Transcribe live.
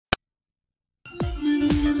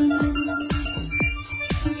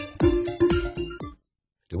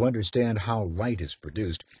To understand how light is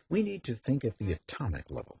produced, we need to think at the atomic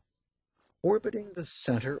level. Orbiting the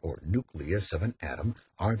center or nucleus of an atom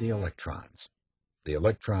are the electrons. The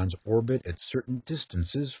electrons orbit at certain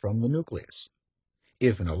distances from the nucleus.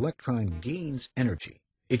 If an electron gains energy,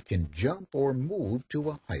 it can jump or move to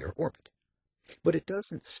a higher orbit. But it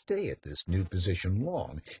doesn't stay at this new position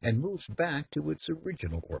long and moves back to its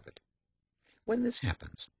original orbit. When this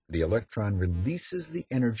happens, the electron releases the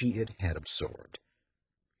energy it had absorbed.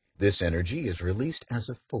 This energy is released as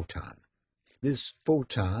a photon. This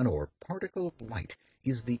photon or particle of light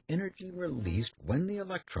is the energy released when the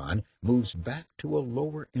electron moves back to a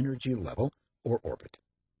lower energy level or orbit.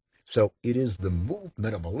 So it is the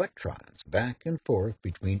movement of electrons back and forth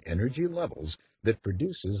between energy levels that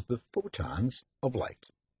produces the photons of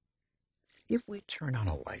light. If we turn on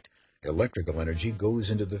a light, electrical energy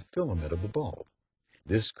goes into the filament of the bulb.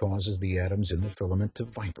 This causes the atoms in the filament to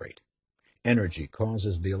vibrate. Energy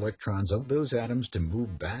causes the electrons of those atoms to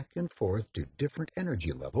move back and forth to different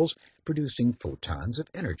energy levels, producing photons of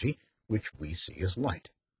energy, which we see as light.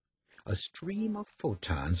 A stream of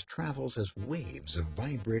photons travels as waves of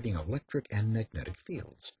vibrating electric and magnetic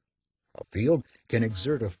fields. A field can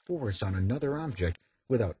exert a force on another object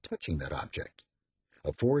without touching that object.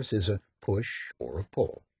 A force is a push or a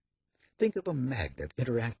pull. Think of a magnet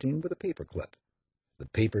interacting with a paperclip. The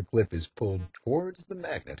paperclip is pulled towards the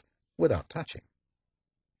magnet without touching.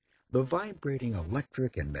 The vibrating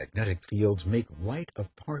electric and magnetic fields make light a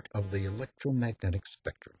part of the electromagnetic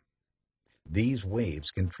spectrum. These waves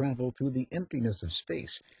can travel through the emptiness of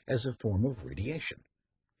space as a form of radiation.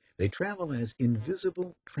 They travel as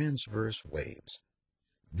invisible transverse waves.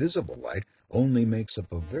 Visible light only makes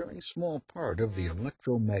up a very small part of the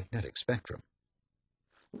electromagnetic spectrum.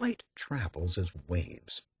 Light travels as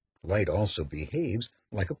waves. Light also behaves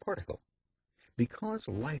like a particle. Because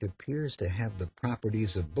light appears to have the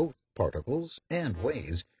properties of both particles and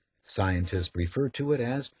waves, scientists refer to it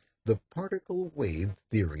as the particle wave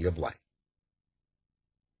theory of light.